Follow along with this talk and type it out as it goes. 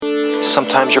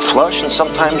Sometimes you're flush and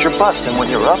sometimes you're bust. And when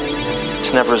you're up,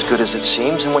 it's never as good as it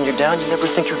seems. And when you're down, you never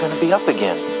think you're going to be up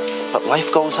again. But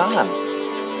life goes on.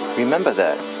 Remember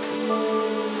that.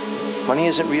 Money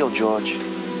isn't real, George.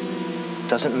 It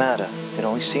doesn't matter. It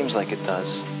only seems like it does.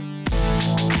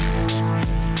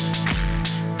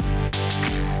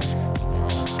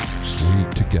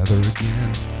 Sweet, together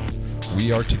again.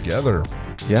 We are together.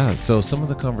 Yeah, so some of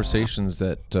the conversations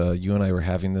that you and I were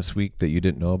having this week that you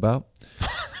didn't know about.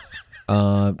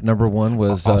 Number one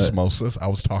was osmosis. I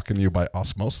was talking to you by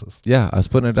osmosis. Yeah, I was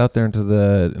putting it out there into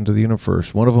the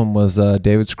universe. One of them was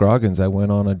David Scroggins. I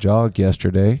went on a jog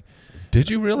yesterday. Did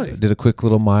you really? Did a quick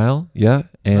little mile, yeah.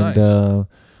 And Nice.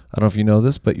 I don't know if you know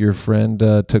this, but your friend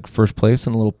took first place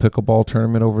in a little pickleball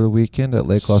tournament over the weekend at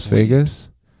Lake Las Sweet. Vegas.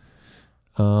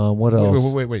 What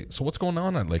else? Wait. So what's going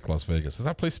on at Lake Las Vegas? Is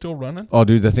that place still running? Oh,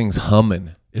 dude, the thing's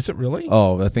humming. Is it really?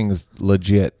 Oh, that thing is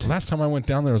legit. Last time I went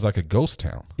down there, it was like a ghost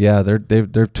town. Yeah,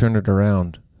 they've turned it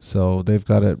around, so they've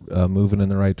got it moving in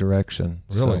the right direction.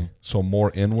 Really? So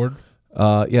more inward?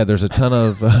 Yeah, there's a ton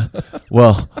of.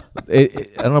 Well, I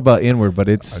don't know about inward, but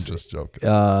it's. I'm just joking.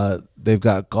 They've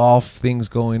got golf things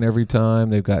going every time.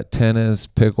 They've got tennis,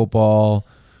 pickleball,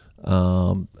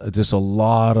 just a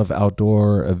lot of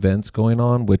outdoor events going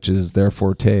on, which is their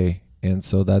forte, and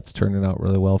so that's turning out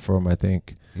really well for them, I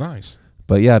think. Nice.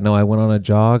 But yeah, no, I went on a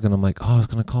jog, and I'm like, I was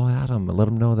gonna call Adam and let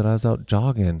him know that I was out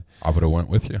jogging. I would have went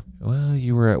with you. Well,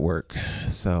 you were at work,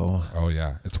 so. Oh,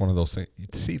 yeah. It's one of those things.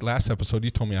 See, last episode,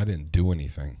 you told me I didn't do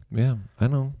anything. Yeah, I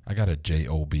know. I got a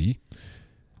JOB.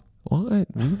 Well,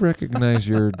 we recognize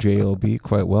your JLB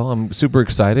quite well. I'm super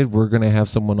excited. We're going to have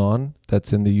someone on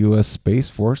that's in the U.S. Space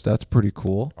Force. That's pretty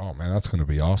cool. Oh, man, that's going to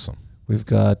be awesome. We've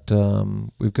got. I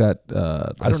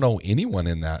don't know anyone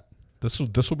in that. This will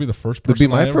be the first person. It'll be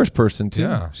my first person too.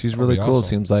 Yeah, she's that'll really be cool. awesome. It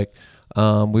seems like.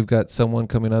 We've got someone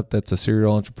coming up that's a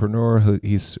serial entrepreneur who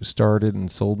he's started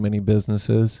and sold many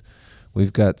businesses.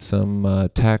 We've got some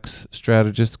tax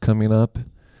strategists coming up.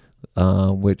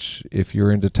 Which, if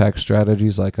you're into tax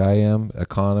strategies like I am,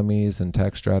 economies and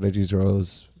tax strategies are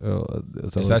always.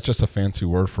 Is that just a fancy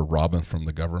word for robbing from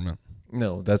the government?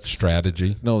 No, that's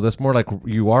Strategy. No, that's more like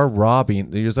you are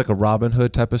robbing. There's like a Robin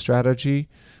Hood type of strategy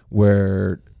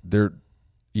where they're,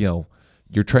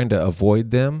 you're trying to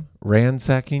avoid them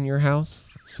ransacking your house.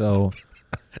 So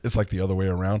It's like the other way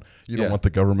around. You Yeah. don't want the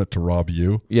government to rob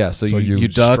you. yeah, so you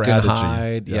duck strategy. and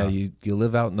hide. Yeah. Yeah, you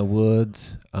live out in the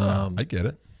woods. I get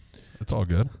it. It's all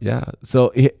good. Yeah.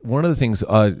 So one of the things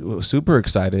super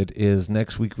excited is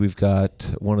next week we've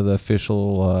got one of the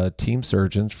official team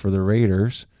surgeons for the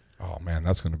Raiders. Oh, man,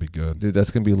 that's going to be good. Dude,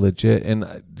 that's going to be legit.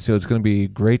 And so it's going to be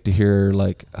great to hear,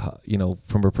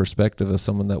 from a perspective of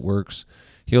someone that works.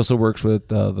 He also works with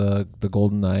the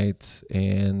Golden Knights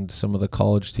and some of the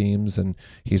college teams, and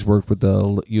he's worked with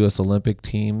the U.S. Olympic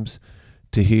teams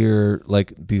to hear,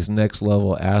 like, these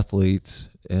next-level athletes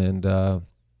and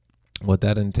what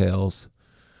that entails.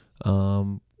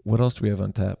 What else do we have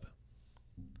on tap?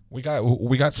 We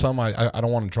got some. I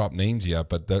don't want to drop names yet,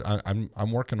 but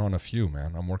I'm working on a few,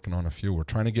 man. I'm working on a few. We're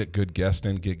trying to get good guests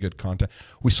in, get good content.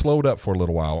 We slowed up for a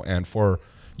little while, and for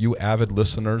you avid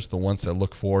listeners, the ones that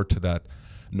look forward to that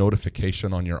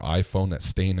notification on your iPhone that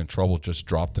Staying in Trouble just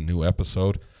dropped a new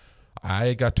episode,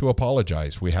 I got to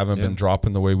apologize. We haven't been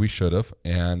dropping the way we should have,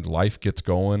 and life gets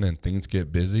going and things get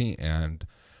busy, and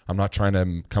I'm not trying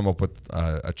to come up with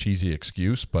a cheesy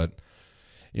excuse, but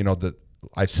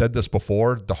I've said this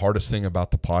before, the hardest thing about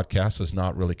the podcast is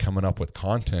not really coming up with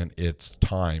content. It's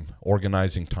time,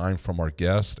 organizing time from our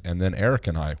guest, and then Eric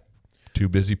and I, two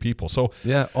busy people. So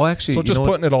Yeah. Oh, actually, so just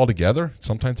putting it all together.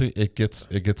 Sometimes it gets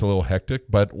a little hectic,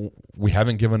 but we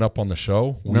haven't given up on the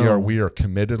show. We are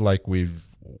committed like we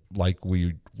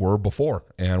were before,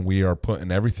 and we are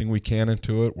putting everything we can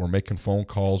into it. We're making phone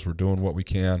calls. We're doing what we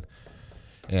can,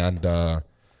 and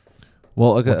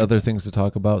Well, I got other things to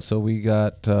talk about. So we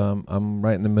got, I'm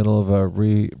right in the middle of a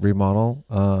remodel.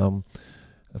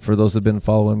 For those that have been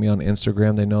following me on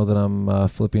Instagram, they know that I'm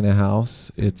flipping a house.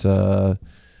 It's my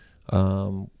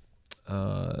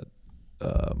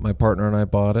partner and I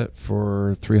bought it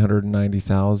for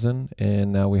 $390,000,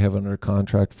 and now we have it under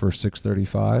contract for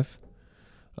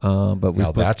 $635,000. But we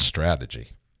that's strategy.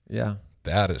 Yeah,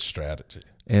 That is strategy.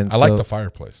 and I like the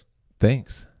fireplace.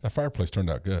 Thanks. That fireplace turned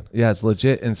out good. Yeah, it's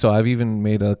legit. And so I've even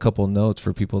made a couple notes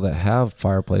for people that have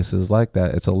fireplaces like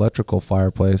that. It's electrical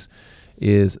fireplace,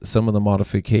 is some of the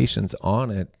modifications on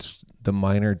it, the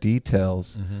minor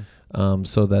details,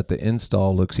 so that the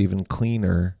install looks even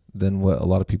cleaner than what a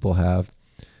lot of people have.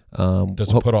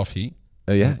 Does it put off heat?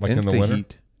 Yeah, Like in the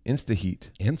winter? Insta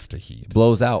heat. Insta heat.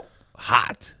 Blows out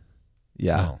hot.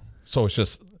 Yeah. Oh. So it's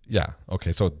just Yeah.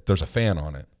 Okay. So there's a fan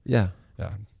on it. Yeah.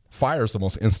 Yeah. Fire is the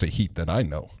most instant heat that I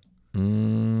know.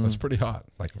 That's pretty hot,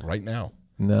 like right now.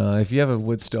 No, if you have a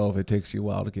wood stove, it takes you a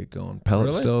while to get going. Pellet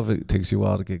Really? stove, it takes you a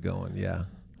while to get going. Yeah.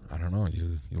 I don't know.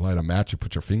 You light a match, you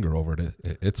put your finger over it.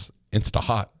 It's insta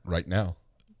hot right now.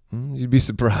 You'd be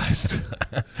surprised.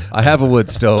 I have a wood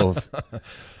stove.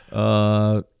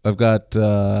 I've got,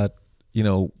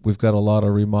 we've got a lot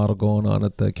of remodel going on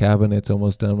at the cabin. It's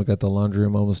almost done. We got the laundry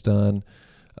room almost done.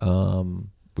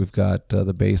 We've got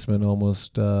the basement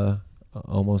almost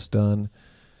done.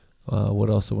 What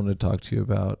else I wanted to talk to you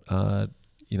about? I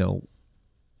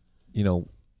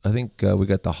think we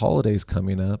got the holidays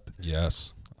coming up.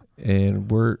 Yes. And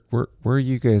where are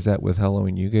you guys at with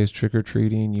Halloween? You guys trick or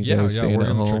treating? You guys staying we're at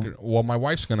gonna home? Well, my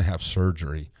wife's going to have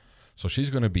surgery, so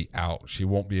she's going to be out. She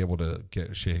won't be able to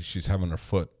get. She's having her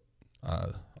foot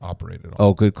operated on.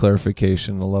 Oh, good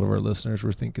clarification. A lot of our listeners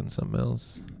were thinking something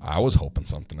else. I was hoping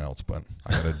something else, but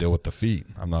I got to deal with the feet.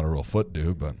 I'm not a real foot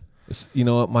dude, but You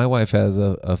know what? My wife has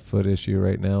a foot issue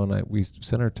right now, and we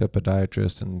sent her to a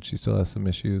pediatrist, and she still has some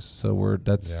issues. So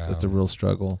that's a real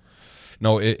struggle.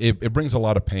 no, it brings a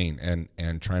lot of pain,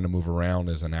 and trying to move around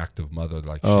as an active mother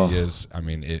like she is. I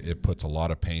mean, it puts a lot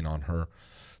of pain on her.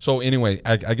 So anyway,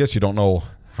 I guess you don't know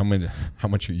how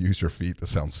much you use your feet. That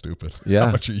sounds stupid. Yeah.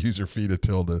 How much you use your feet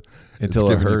until it giving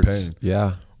you hurts. pain.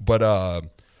 Yeah. But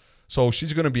so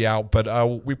she's going to be out,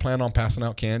 but we plan on passing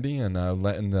out candy and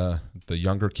letting the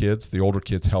younger kids, the older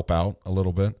kids, help out a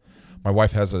little bit. My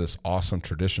wife has this awesome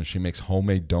tradition. She makes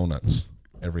homemade donuts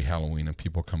every Halloween, and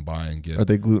people come by and get. Are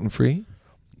they gluten free?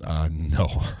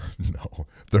 No,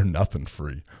 they're nothing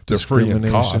free. They're free in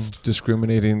cost.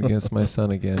 Discriminating against my son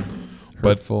again.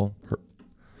 Hurtful.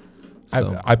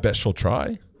 I bet she'll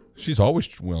try. She's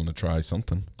always willing to try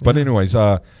something. But anyways,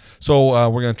 so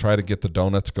we're going to try to get the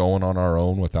donuts going on our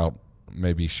own without,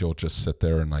 maybe she'll just sit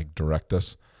there and like direct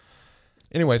us.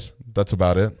 Anyways, that's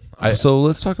about it. So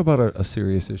let's talk about a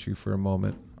serious issue for a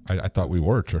moment. I thought we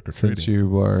were trick-or-treating. Since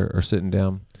you are sitting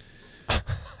down.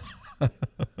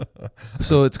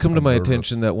 So it's come to my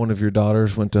attention that one of your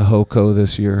daughters went to HOCO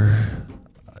this year.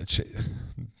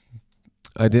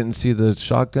 I didn't see the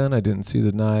shotgun. I didn't see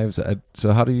the knives.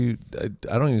 So how do you?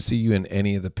 I don't even see you in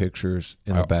any of the pictures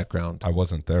in the background. I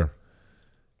wasn't there.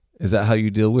 Is that how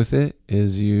you deal with it?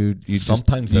 Is you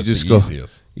sometimes that's that's the the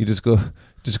easiest. You just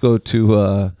go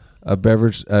to a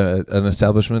beverage an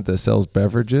establishment that sells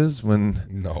beverages when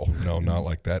No, not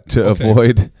like that. to Okay.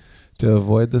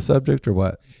 avoid the subject, or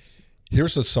what?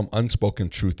 Here's some unspoken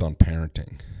truth on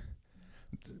parenting.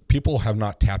 People have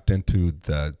not tapped into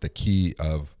the key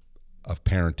of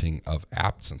parenting, of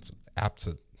absence.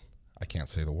 I can't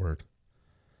say the word.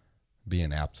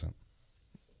 Being absent.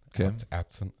 Okay. What's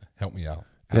absent? Help me out.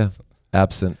 Yeah.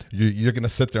 Absent. You're going to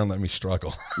sit there and let me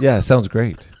struggle. Yeah, it sounds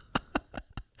great.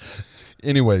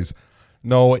 Anyways,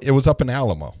 no, it was up in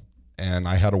Alamo, and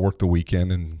I had to work the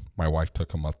weekend, and my wife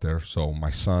took him up there. So my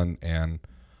son and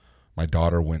my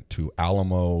daughter went to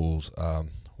Alamo's,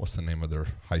 what's the name of their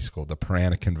high school? The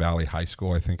Peranakan Valley High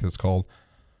School, I think it's called.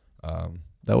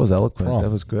 That was eloquent. Prom. That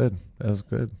was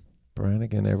good.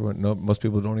 Brannigan. Most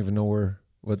people don't even know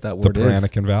what that The word is.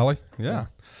 Peranakan Valley? Yeah.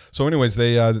 So anyways,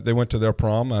 they went to their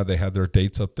prom. They had their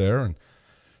dates up there, and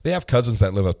they have cousins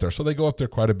that live up there. So they go up there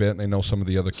quite a bit, and they know some of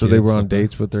the other kids. So they were on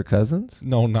dates with their cousins?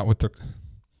 No, not with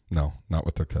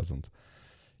their cousins.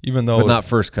 Even though, But not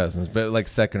first cousins, but like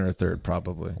second or third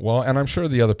probably. well, and I'm sure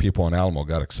the other people in Alamo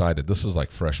got excited. This is like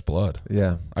fresh blood.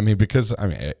 Yeah. I mean, because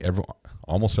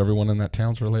almost everyone in that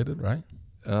town's related, right?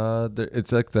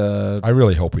 It's like I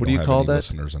really hope we What do don't you have call any that?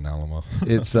 listeners in Alamo.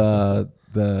 it's the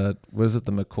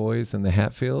McCoys and the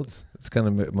Hatfields? It's kind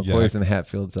of McCoys and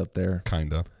Hatfields up there.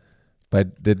 Kind of. By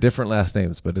the different last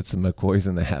names, but it's the McCoys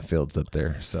and the Hatfields up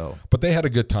there. So But they had a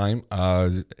good time.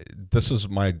 This is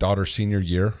my daughter's senior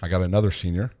year. I got another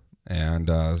senior, and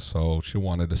so she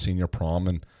wanted a senior prom,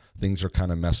 and things are kind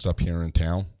of messed up here in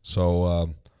town.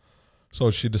 So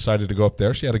she decided to go up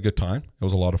there. She had a good time. It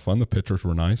was a lot of fun. The pictures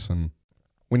were nice, and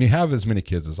when you have as many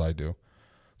kids as I do,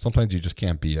 sometimes you just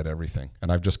can't be at everything.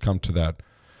 And I've just come to that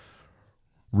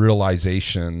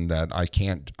realization that I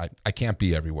can't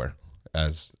be everywhere.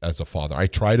 As a father, I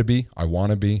try to be, I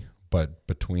want to be, but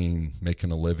between making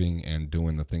a living and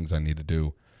doing the things I need to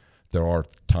do, there are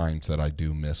times that I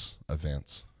do miss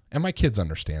events, and my kids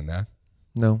understand that.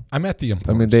 no. I'm at the I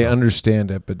important mean, they stuff.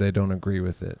 understand it, but they don't agree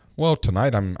with it. Well,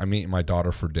 tonight I'm meeting my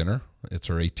daughter for dinner. It's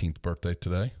her 18th birthday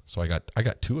today, so I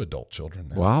got 2 adult children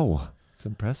now. Wow. It's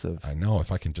impressive. I know,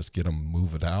 if I can just get them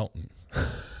move it out and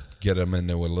get them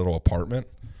into a little apartment,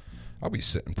 I'll be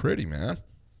sitting pretty, man.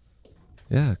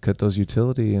 Yeah, cut those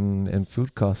utility and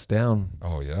food costs down.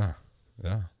 Oh yeah.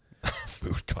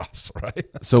 Food costs, right?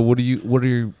 So what are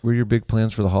your big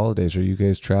plans for the holidays? Are you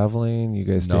guys traveling? You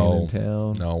guys staying in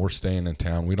town? No, we're staying in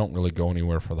town. We don't really go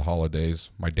anywhere for the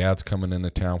holidays. My dad's coming into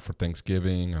town for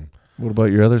Thanksgiving, and What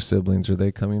about your other siblings? Are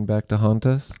they coming back to haunt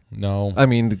us? no, I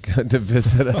mean, to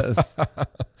visit us.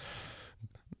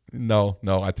 no.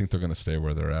 I think they're going to stay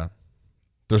where they're at.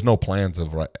 There's no plans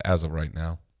as of right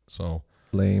now. So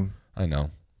Lame. I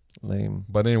know. Lame.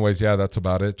 But anyways, yeah, that's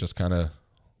about it. Just kind of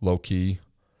low key,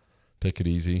 take it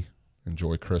easy,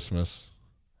 enjoy Christmas.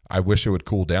 I wish it would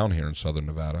cool down here in Southern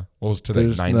Nevada. What was today?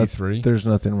 93. There's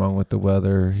nothing wrong with the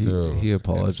weather. Dude, he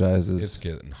apologizes. It's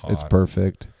getting hot. It's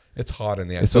perfect. It's hot in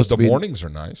the It's supposed the to be- mornings are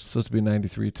nice. It's supposed to be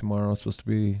 93 tomorrow. It's supposed to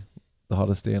be the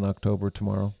hottest day in October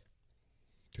tomorrow.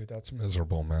 Dude, that's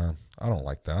miserable, man. I don't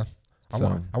like that.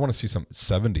 So- I want to see some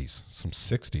 70s, some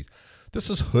 60s. This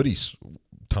is hoodies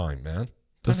time, man.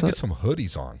 Time to get some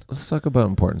hoodies on. Let's talk about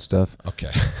important stuff.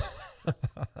 Okay.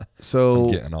 So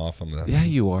I'm getting off on the. yeah,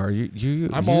 you are.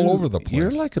 I'm all over the place.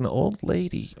 You're like an old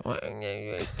lady.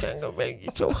 Can't go back.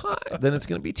 It's so hot. Then it's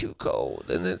gonna be too cold.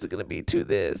 And then it's gonna be too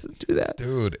this and too that.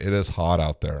 Dude, it is hot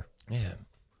out there. Man,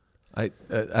 I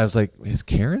was like, is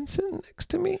Karen sitting next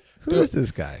to me? Who is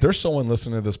this guy? There's someone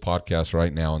listening to this podcast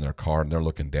right now in their car, and they're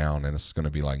looking down, and it's going to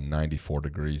be like 94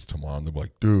 degrees tomorrow. And they're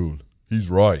like, dude,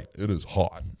 he's right. It is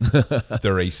hot.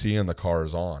 Their AC in the car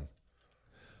is on.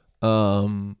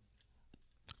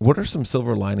 What are some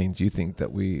silver linings you think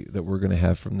that we're going to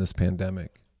have from this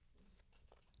pandemic?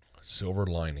 Silver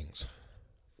linings.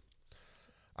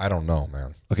 I don't know,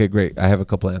 man. Okay, great. I have a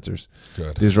couple answers.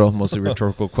 Good. These are all mostly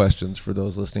rhetorical questions for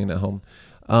those listening at home.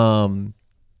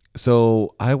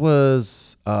 So I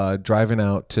was driving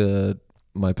out to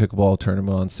my pickleball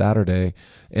tournament on Saturday,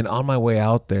 and on my way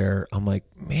out there, I'm like,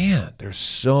 man, there's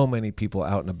so many people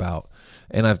out and about.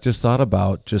 And I've just thought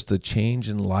about just the change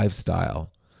in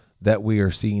lifestyle that we are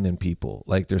seeing in people.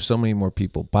 Like there's so many more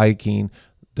people biking.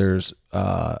 There's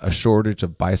a shortage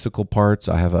of bicycle parts.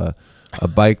 I have a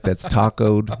bike that's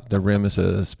tacoed. The rim is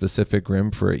a specific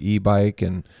rim for an e-bike,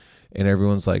 and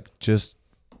everyone's like, just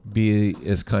be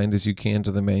as kind as you can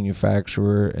to the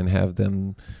manufacturer and have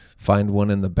them find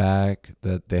one in the back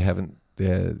that they haven't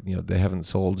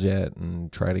sold yet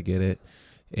and try to get it.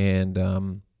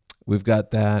 And we've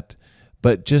got that.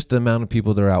 But just the amount of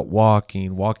people that are out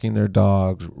walking their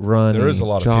dogs, running, There is a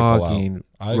lot of jogging, people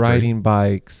out. I agree. riding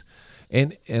bikes.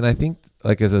 And I think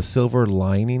like as a silver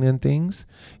lining in things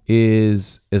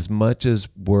is as much as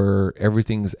where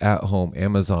everything's at home,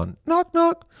 Amazon, knock,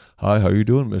 knock. Hi, how you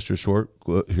doing, Mr. Short?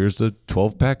 Here's the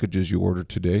 12 packages you ordered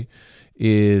today.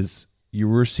 Is you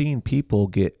were seeing people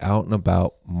get out and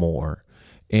about more.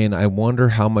 And I wonder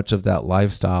how much of that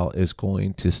lifestyle is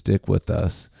going to stick with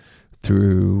us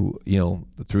through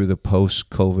the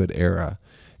post-COVID era.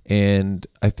 And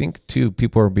I think too,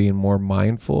 people are being more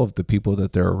mindful of the people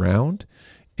that they're around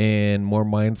and more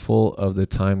mindful of the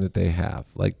time that they have.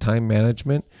 Like time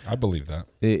management, I believe that.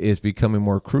 is becoming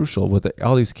more crucial with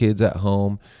all these kids at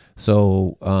home.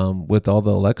 So with all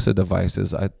the Alexa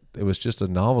devices, it was just a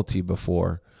novelty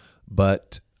before,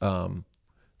 but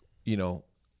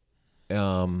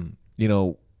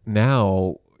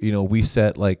now we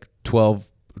set like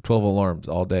 12 alarms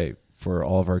all day for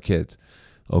all of our kids.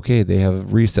 Okay, they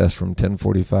have recess from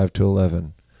 10:45 to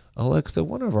 11. Alexa,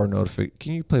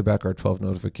 can you play back our 12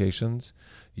 notifications?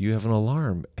 You have an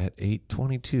alarm at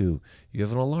 8:22. You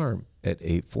have an alarm at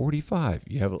 8:45.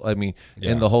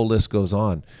 And the whole list goes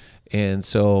on. And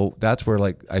so that's where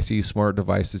like I see smart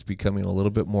devices becoming a little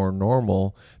bit more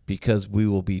normal because we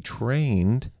will be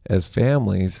trained as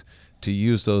families to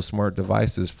use those smart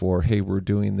devices for, hey, we're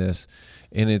doing this.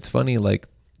 And it's funny, like,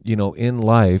 in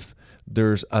life,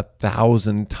 there's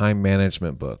 1,000 time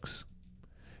management books.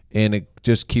 And it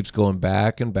just keeps going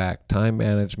back and back. Time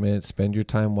management, spend your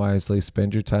time wisely.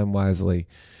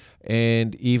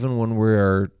 And even when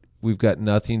we've got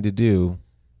nothing to do,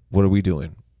 what are we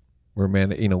doing?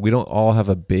 We don't all have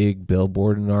a big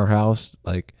billboard in our house,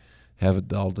 like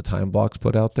have all the time blocks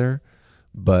put out there.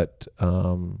 But,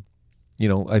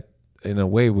 in a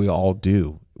way we all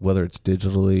do, whether it's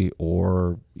digitally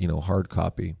or, hard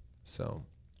copy. So.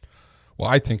 Well,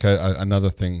 I think another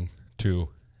thing too.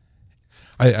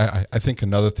 I think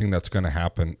another thing that's going to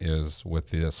happen is with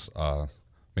this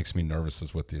makes me nervous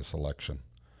is with this election,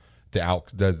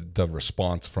 the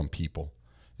response from people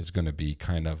is going to be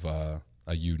kind of a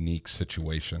unique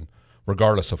situation,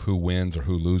 regardless of who wins or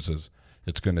who loses.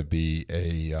 It's going to be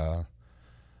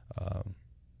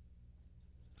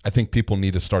I think people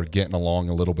need to start getting along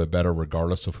a little bit better,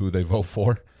 regardless of who they vote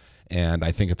for, and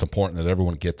I think it's important that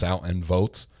everyone gets out and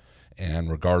votes. And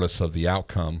regardless of the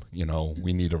outcome,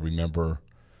 we need to remember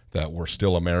that we're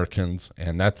still Americans,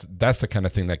 and that's the kind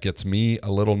of thing that gets me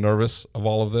a little nervous of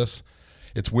all of this.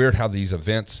 It's weird how these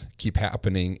events keep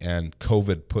happening and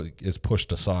COVID is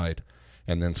pushed aside,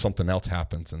 and then something else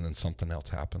happens, and then something else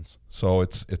happens. So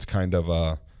it's kind of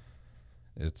a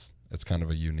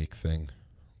unique thing.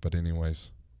 But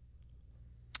anyways,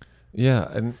 Yeah,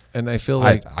 and I feel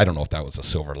like I don't know if that was a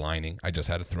silver lining. I just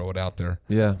had to throw it out there.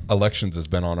 yeah. Elections has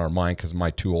been on our mind because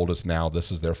my two oldest now,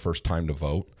 this is their first time to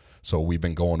vote. So we've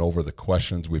been going over the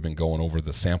questions, we've been going over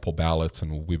the sample ballots,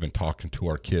 and we've been talking to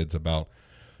our kids about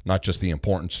not just the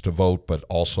importance to vote, but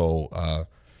also,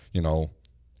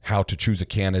 how to choose a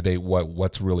candidate,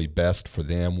 what's really best for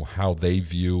them, how they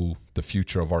view the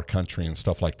future of our country and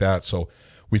stuff like that. So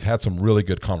we've had some really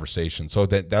good conversations. So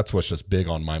that's what's just big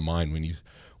on my mind when you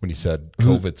said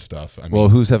COVID stuff. I mean, Well,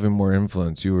 who's having more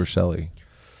influence, you or Shelley?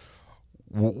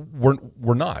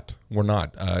 we're not.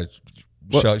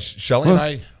 Shelley and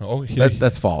I. Oh,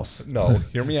 That's false. no.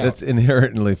 Hear me out. That's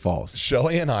inherently false.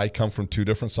 Shelley and I come from two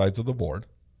different sides of the board.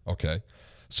 Okay,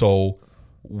 so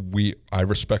I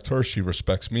respect her. She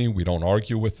respects me. We don't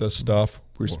argue with this stuff.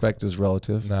 Respect is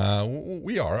relative. Nah,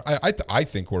 we are. I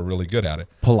think we're really good at it.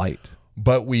 Polite.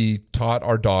 But we taught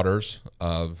our daughters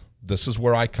this is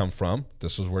where I come from.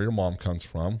 This is where your mom comes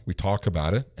from. We talk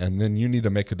about it, and then you need to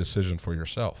make a decision for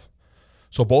yourself.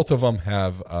 So both of them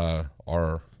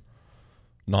are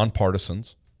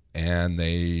nonpartisans, and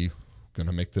they going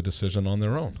to make the decision on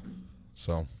their own.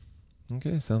 So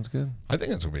Okay, sounds good. I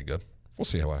think it's going to be good. We'll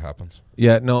see how it happens.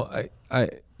 Yeah, no, I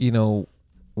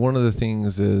one of the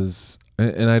things is,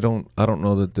 and I don't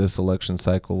know that this election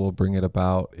cycle will bring it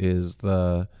about, is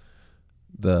the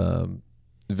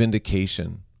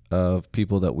vindication of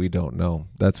people that we don't know.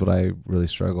 That's what I really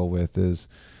struggle with. Is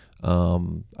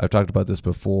I've talked about this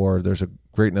before. There's a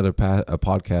great a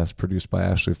podcast produced by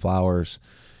Ashley Flowers,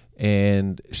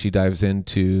 and she dives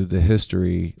into the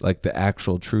history, like the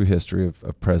actual true history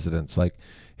of presidents. Like,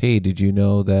 hey, did you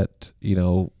know that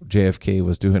JFK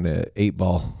was doing an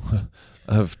 8-ball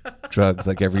of drugs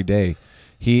like every day?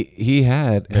 He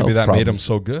had Maybe health that problems. made him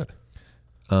so good.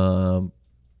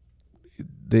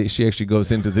 She actually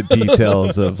goes into the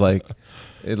details of like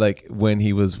when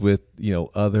he was with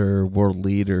other world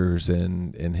leaders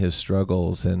and his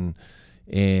struggles and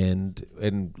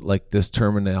like this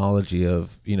terminology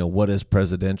of what is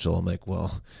presidential. I'm like,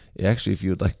 well, actually, if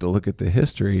you would like to look at the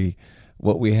history,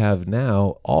 what we have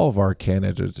now, all of our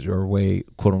candidates are way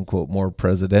quote unquote more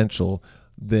presidential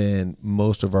than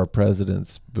most of our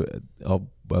presidents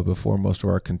before most of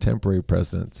our contemporary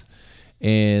presidents,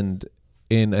 and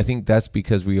I think that's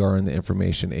because we are in the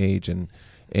information age, and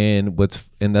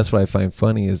that's what I find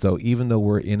funny is though, even though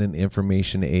we're in an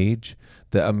information age,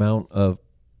 the amount of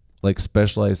like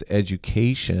specialized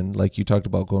education, like you talked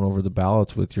about going over the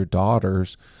ballots with your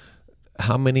daughters,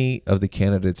 how many of the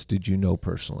candidates did you know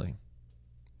personally?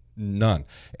 None.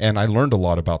 And I learned a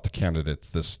lot about the candidates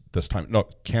this time. No,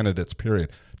 candidates,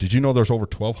 period. Did you know there's over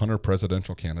 1,200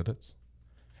 presidential candidates?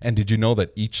 And did you know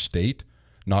that each state,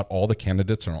 not all the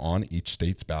candidates are on each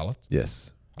state's ballot?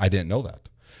 Yes. I didn't know that.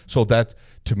 So that,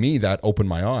 to me, that opened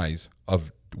my eyes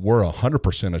of we're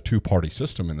 100% a two-party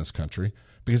system in this country,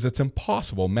 because it's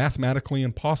impossible, mathematically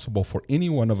impossible, for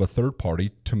anyone of a third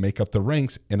party to make up the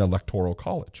ranks in electoral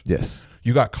college. Yes.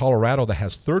 You got Colorado that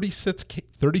has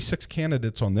 36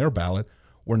 candidates on their ballot,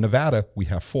 where Nevada, we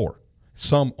have 4.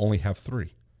 Some only have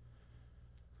 3.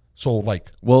 So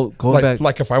going back,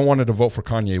 like if I wanted to vote for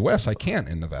Kanye West, I can't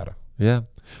in Nevada. yeah.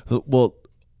 Well,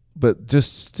 but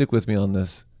just stick with me on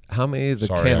this. How many of the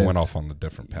candidates? I went off on a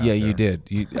different path. Yeah, there. you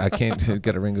did. I can't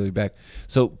get a wrinkly back.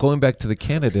 So going back to the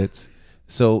candidates,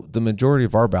 so the majority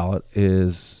of our ballot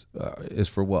is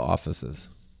for what offices?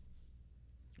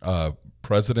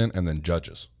 President and then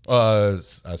judges.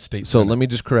 State. So Senate. let me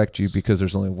just correct you, because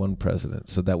there's only one president,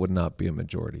 so that would not be a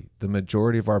majority. The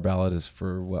majority of our ballot is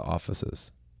for what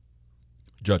offices?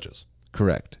 Judges.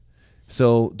 Correct.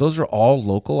 So those are all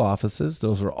local offices.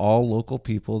 Those are all local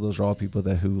people. Those are all people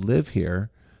who live here.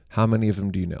 How many of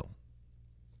them do you know?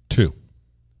 2.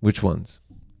 Which ones?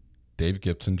 Dave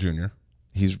Gibson Jr.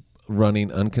 He's running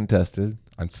uncontested,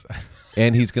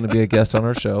 and he's going to be a guest on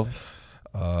our show.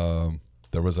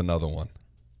 There was another one.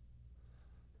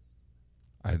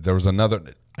 There was another.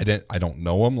 I don't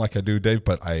know him like I do Dave,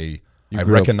 but I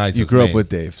recognize his name. You grew up with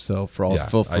Dave, so for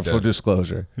full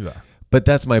disclosure. Yeah. But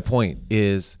that's my point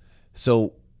is,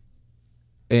 so,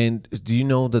 and do you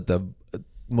know that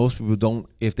most people don't,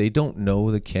 if they don't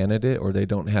know the candidate or they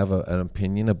don't have an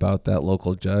opinion about that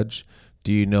local judge,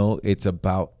 do you know it's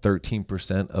about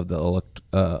 13% of the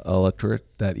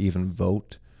electorate that even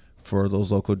vote for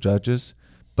those local judges?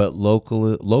 But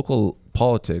local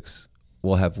politics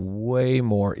will have way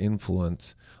more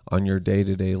influence on your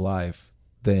day-to-day life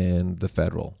than the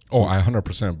federal. Oh, I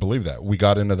 100% believe that. We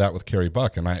got into that with Kerry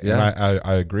Buck, and I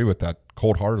agree with that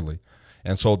cold-heartedly.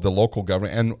 And so the local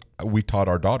government, and we taught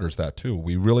our daughters that too.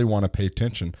 We really want to pay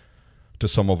attention to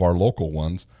some of our local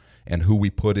ones and who we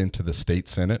put into the state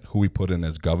senate, who we put in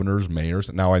as governors,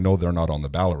 mayors. Now, I know they're not on the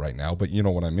ballot right now, but you know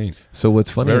what I mean. So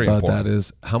what's funny very about important. that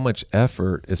is how much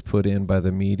effort is put in by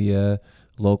the media,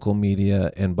 local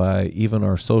media, and by even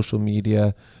our social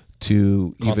media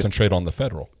to Concentrate on the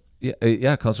federal.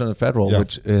 concentrate on the federal, Yeah.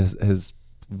 which has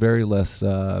very less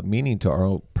meaning to our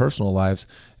own personal lives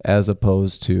as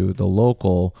opposed to the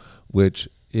local, which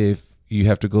if you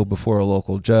have to go before a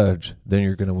local judge, then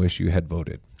you're going to wish you had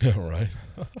voted. Yeah, right.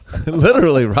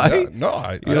 Literally, right? Yeah, no,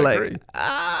 I You're agree. like,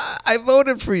 I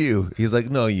voted for you. He's like,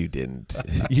 no, you didn't.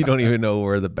 You don't even know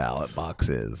where the ballot box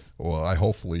is. Well,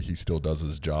 hopefully he still does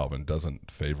his job and doesn't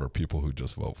favor people who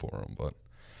just vote for him. But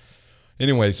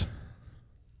anyways,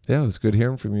 Yeah, it was good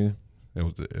hearing from you.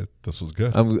 this was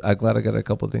good. I'm glad I got a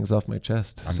couple of things off my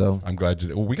chest. I'm glad you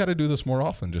did. Well, we got to do this more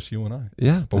often, just you and I.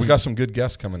 Yeah. But we got some good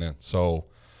guests coming in. So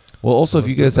Well, also, if let's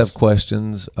you do guys this. have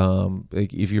questions,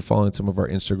 like if you're following some of our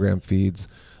Instagram feeds,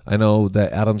 I know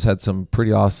that Adam's had some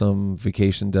pretty awesome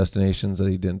vacation destinations that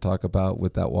he didn't talk about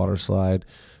with that water slide.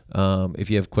 If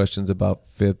you have questions about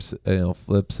flips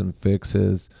and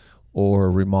fixes,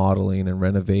 or remodeling and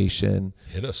renovation,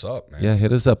 hit us up, man. yeah,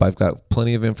 hit us up. I've got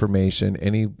plenty of information.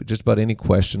 Just about any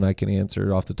question I can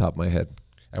answer off the top of my head.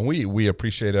 And we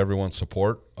appreciate everyone's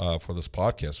support for this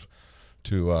podcast.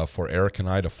 For Eric and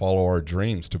I to follow our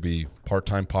dreams to be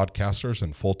part-time podcasters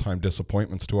and full-time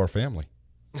disappointments to our family.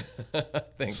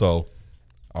 Thanks. So,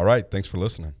 all right. Thanks for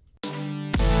listening.